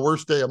going to be the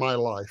worst day of my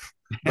life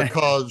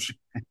because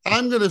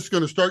I'm going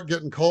to start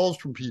getting calls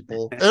from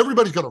people.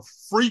 Everybody's going to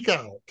freak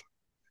out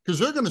because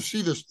they're going to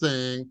see this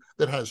thing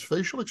that has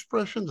facial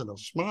expressions and a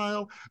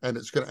smile, and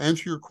it's going to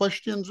answer your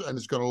questions, and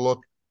it's going to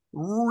look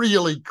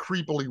really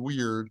creepily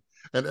weird,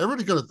 and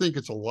everybody's going to think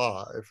it's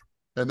alive,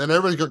 and then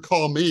everybody's going to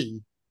call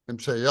me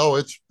and say, "Oh,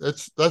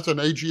 that's an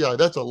AGI,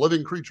 that's a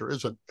living creature,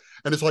 isn't?"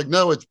 And it's like,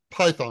 no, it's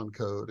Python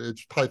code.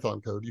 It's Python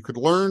code. You could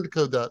learn to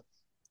code that,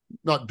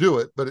 not do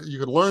it, but you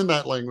could learn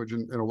that language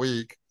in a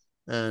week,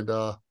 and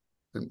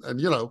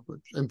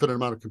infinite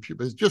amount of compute.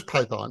 But it's just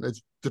Python.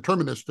 It's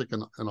deterministic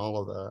and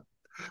all of that.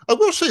 I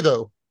will say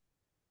though,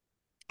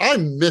 I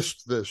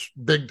missed this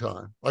big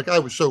time. Like I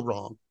was so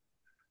wrong,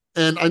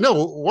 and I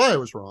know why I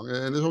was wrong,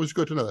 and it's always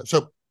good to know that.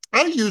 So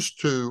I used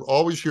to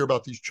always hear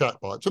about these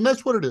chatbots, and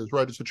that's what it is,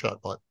 right? It's a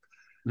chatbot.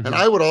 And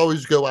I would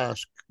always go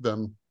ask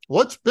them,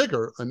 what's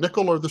bigger, a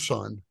nickel or the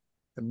sun?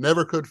 And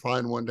never could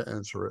find one to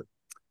answer it.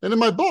 And in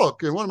one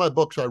of my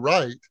books I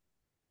write,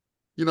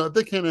 if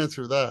they can't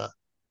answer that,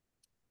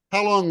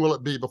 how long will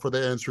it be before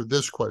they answer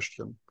this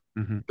question?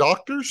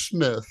 Dr.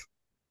 Smith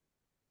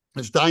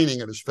is dining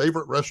at his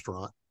favorite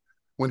restaurant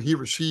when he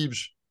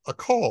receives a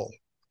call.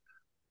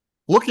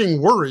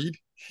 Looking worried,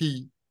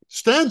 he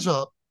stands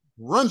up,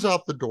 runs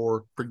out the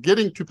door,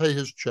 forgetting to pay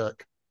his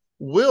check.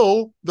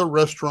 Will the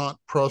restaurant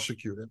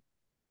prosecute him?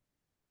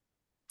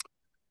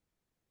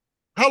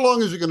 How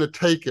long is it going to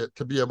take it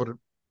to be able to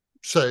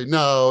say,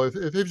 no,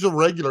 if he's a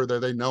regular there,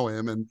 they know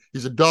him, and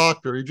he's a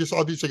doctor, he just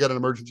obviously got an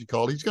emergency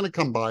call, he's going to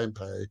come by and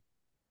pay.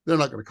 They're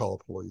not going to call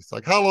the police.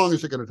 Like, how long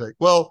is it going to take?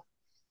 Well,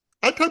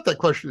 I typed that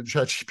question in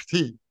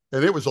ChatGPT,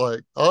 and it was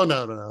like, oh,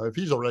 no. If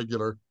he's a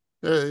regular,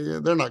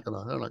 they're not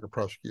going to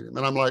prosecute him.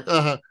 And I'm like,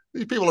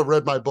 these people have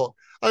read my book.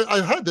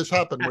 I had this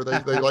happen where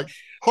they like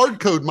hard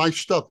code my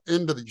stuff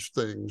into these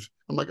things.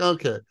 I'm like,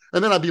 okay.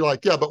 And then I'd be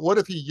like, yeah, but what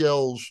if he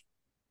yells,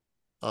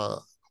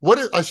 what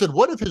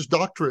if his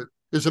doctorate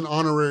is an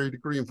honorary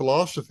degree in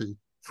philosophy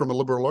from a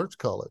liberal arts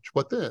college?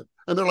 What then?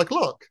 And they're like,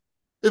 look,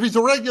 if he's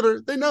a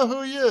regular, they know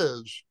who he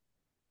is.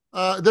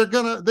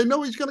 They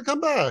know he's gonna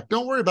come back.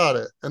 Don't worry about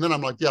it. And then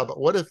I'm like, yeah, but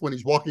what if when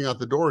he's walking out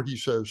the door, he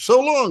says,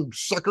 so long,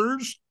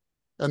 suckers?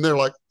 And they're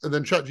like, and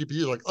then ChatGPT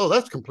is like, oh,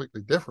 that's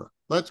completely different.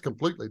 That's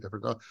completely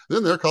different.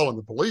 Then they're calling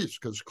the police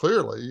because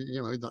clearly,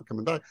 he's not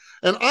coming back.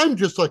 And I'm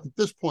just like, at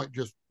this point,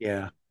 just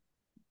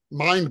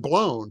mind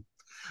blown.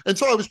 And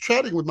so I was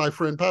chatting with my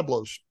friend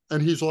Pablos,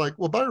 and he's like,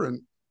 well,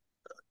 Byron,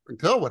 I can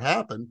tell what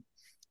happened.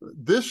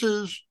 This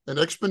is an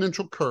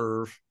exponential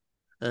curve,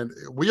 and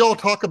we all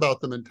talk about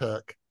them in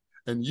tech.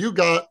 And you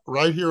got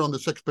right here on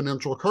this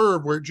exponential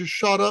curve where it just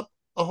shot up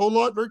a whole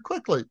lot very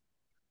quickly.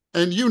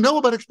 And you know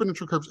about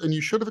exponential curves, and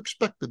you should have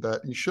expected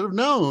that. You should have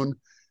known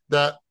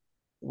that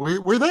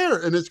we're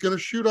there, and it's going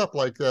to shoot up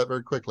like that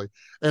very quickly.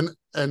 And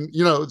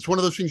it's one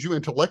of those things you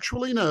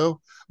intellectually know,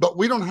 but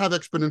we don't have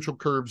exponential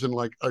curves in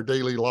like our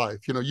daily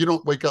life. You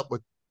don't wake up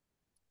with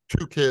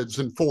 2 kids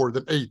and 4,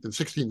 then 8, then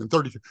 16, then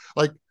 32.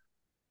 Like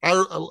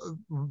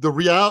the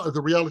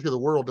reality of the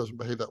world doesn't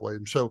behave that way.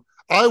 And so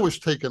I was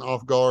taken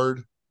off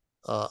guard.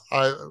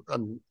 I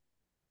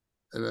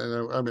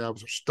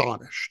was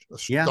astonished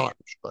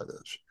by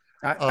this.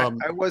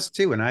 I was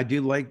too. And I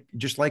do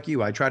just like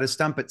you, I try to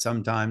stump it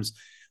sometimes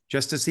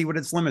just to see what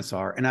its limits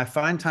are. And I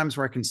find times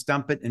where I can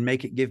stump it and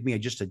make it give me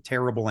just a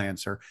terrible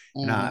answer.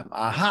 And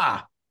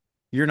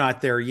you're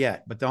not there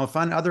yet. But I'll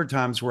find other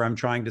times where I'm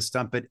trying to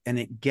stump it and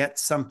it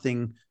gets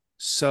something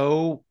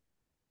so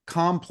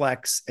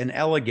complex and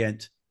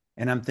elegant.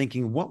 And I'm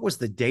thinking, what was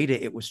the data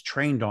it was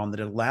trained on that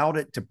allowed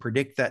it to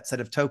predict that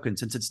set of tokens?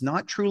 Since it's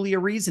not truly a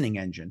reasoning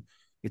engine,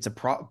 it's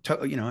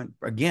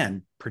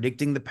again,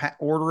 predicting the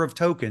order of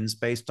tokens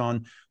based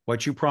on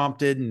what you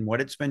prompted and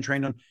what it's been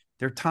trained on.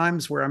 There are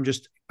times where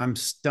I'm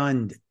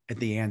stunned at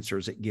the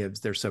answers it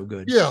gives. They're so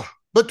good. Yeah.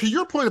 But to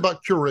your point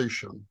about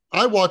curation,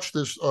 I watched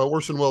this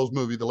Orson Welles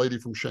movie, The Lady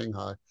from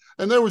Shanghai,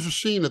 and there was a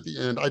scene at the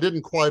end. I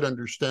didn't quite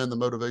understand the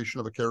motivation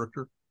of a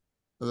character,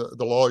 the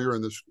lawyer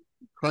in this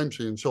crime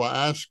scene. So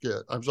I asked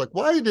it. I was like,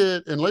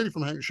 in Lady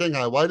from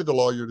Shanghai, why did the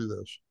lawyer do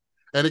this?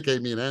 And it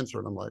gave me an answer.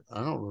 And I'm like,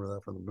 I don't remember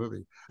that from the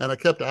movie. And I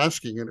kept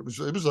asking, and it was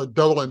like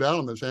doubling down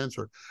on this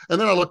answer.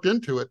 And then I looked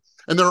into it,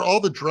 and there are all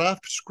the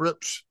draft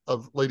scripts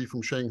of Lady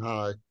from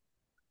Shanghai.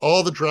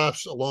 All the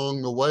drafts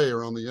along the way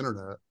are on the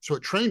internet. So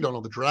it trained on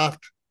all the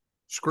draft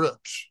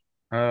scripts,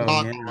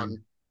 not on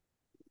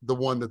the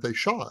one that they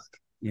shot.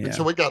 Yeah. And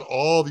so we got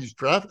all these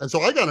drafts. And so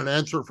I got an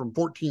answer from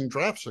 14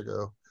 drafts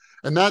ago.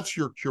 And that's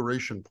your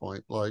curation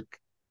point. Like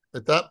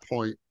at that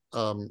point,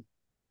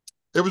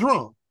 it was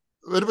wrong.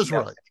 It was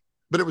right.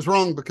 But it was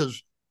wrong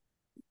because,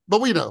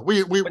 but we know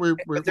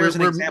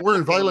we're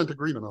in violent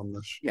agreement on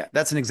this. Yeah,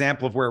 that's an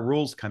example of where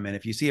rules come in.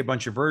 If you see a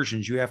bunch of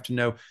versions, you have to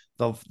know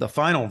the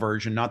final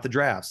version, not the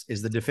drafts,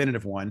 is the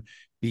definitive one.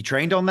 Be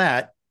trained on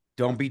that.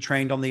 Don't be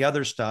trained on the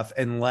other stuff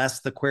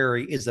unless the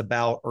query is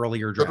about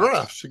earlier drafts. The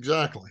drafts,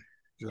 exactly.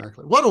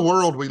 What a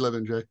world we live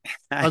in, Jay.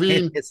 I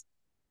mean, it's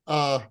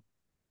so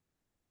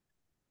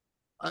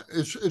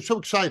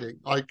exciting.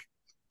 Like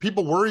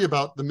people worry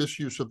about the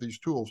misuse of these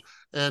tools,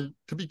 and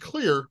to be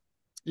clear,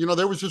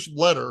 there was this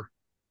letter,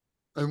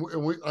 and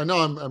I know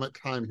I'm at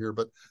time here,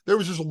 but there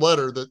was this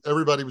letter that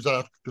everybody was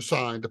asked to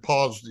sign to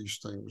pause these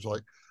things.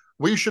 Like,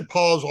 we should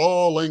pause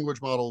all language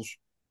models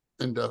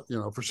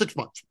for 6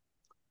 months.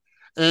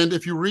 And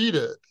if you read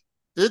it,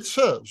 it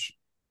says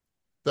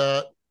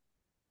that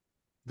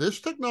this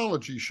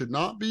technology should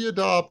not be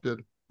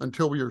adopted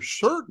until we are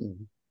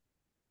certain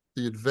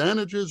the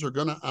advantages are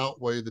going to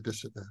outweigh the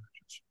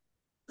disadvantages.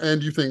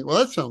 And you think, well,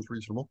 that sounds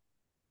reasonable.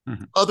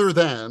 Mm-hmm. Other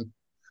than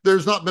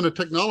there's not been a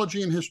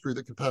technology in history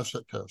that could pass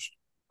that test.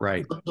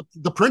 Right.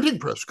 The printing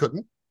press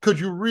couldn't. Could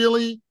you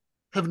really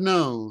have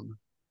known?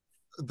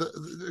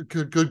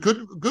 Could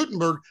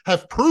Gutenberg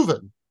have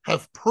proven?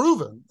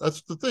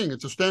 That's the thing.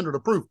 It's a standard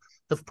of proof.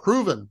 Have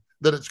proven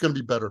that it's going to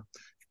be better.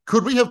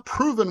 Could we have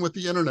proven with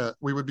the internet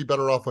we would be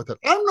better off with it?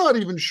 I'm not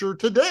even sure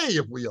today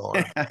if we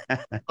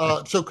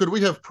are. So could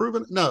we have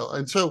proven? No.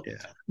 And so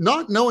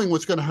not knowing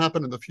what's going to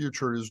happen in the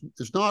future is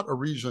not a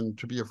reason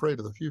to be afraid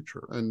of the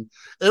future. And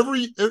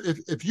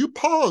if you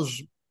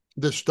pause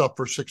this stuff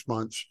for 6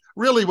 months,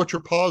 really what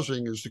you're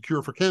pausing is the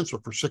cure for cancer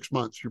for 6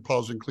 months. You're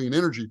pausing clean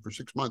energy for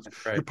 6 months.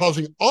 Right. You're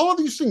pausing all of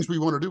these things we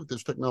want to do with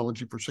this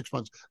technology for 6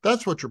 months.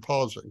 That's what you're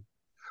pausing.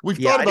 We've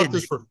Yeah, thought about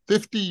this for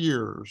 50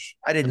 years.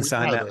 I didn't and we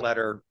sign that haven't.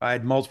 letter. I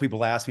had multiple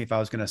people ask me if I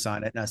was going to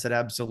sign it, and I said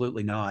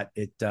absolutely not.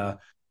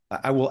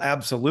 I will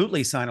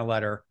absolutely sign a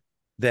letter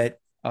that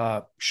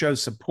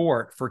shows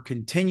support for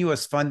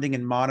continuous funding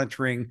and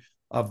monitoring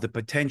of the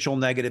potential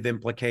negative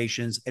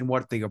implications and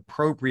what the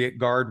appropriate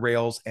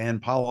guardrails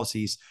and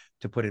policies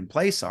to put in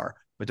place are.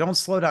 But don't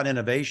slow down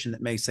innovation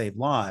that may save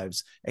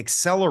lives.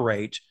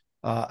 Accelerate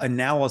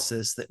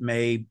analysis that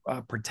may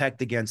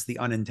protect against the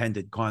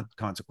unintended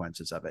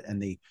consequences of it and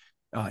the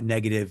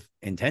negative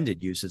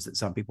intended uses that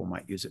some people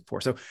might use it for.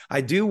 So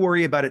I do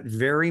worry about it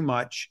very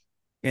much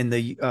in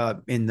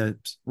the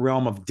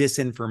realm of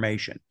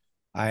disinformation.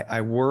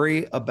 I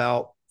worry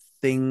about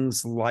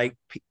things like,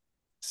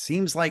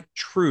 seems like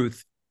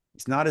truth.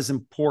 It's not as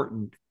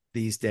important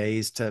these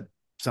days to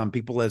some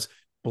people as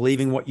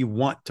believing what you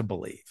want to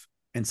believe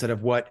instead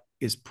of what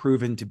is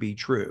proven to be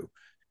true.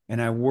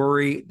 And I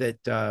worry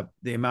that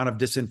the amount of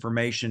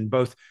disinformation,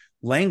 both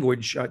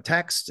language,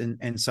 text,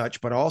 and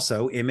such, but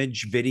also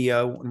image,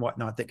 video, and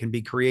whatnot that can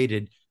be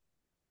created.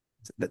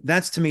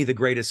 That's to me the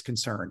greatest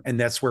concern, and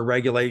that's where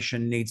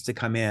regulation needs to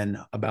come in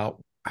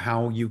about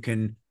how you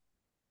can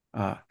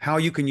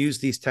use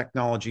these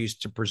technologies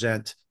to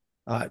present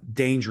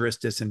dangerous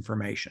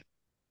disinformation.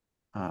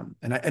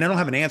 And I don't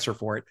have an answer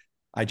for it.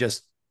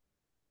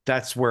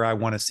 That's where I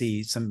want to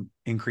see some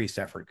increased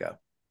effort go.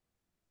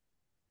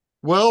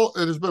 Well,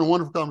 it has been a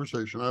wonderful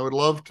conversation. I would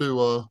love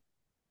to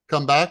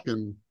come back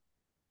and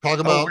talk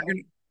about.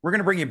 We're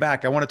gonna bring you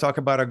back. I want to talk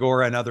about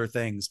Agora and other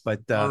things, but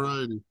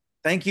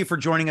thank you for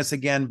joining us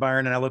again,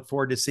 Byron, and I look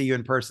forward to see you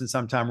in person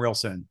sometime real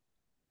soon.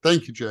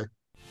 Thank you, Jay.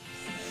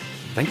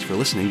 Thanks for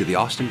listening to the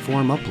Austin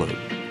Forum Upload.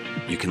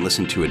 You can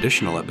listen to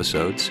additional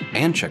episodes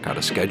and check out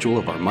a schedule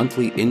of our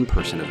monthly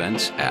in-person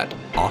events at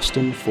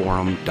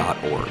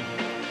austinforum.org.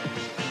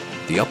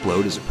 The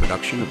Upload is a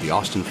production of the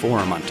Austin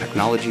Forum on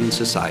Technology and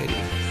Society,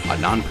 a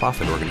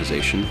nonprofit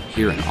organization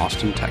here in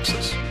Austin,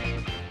 Texas.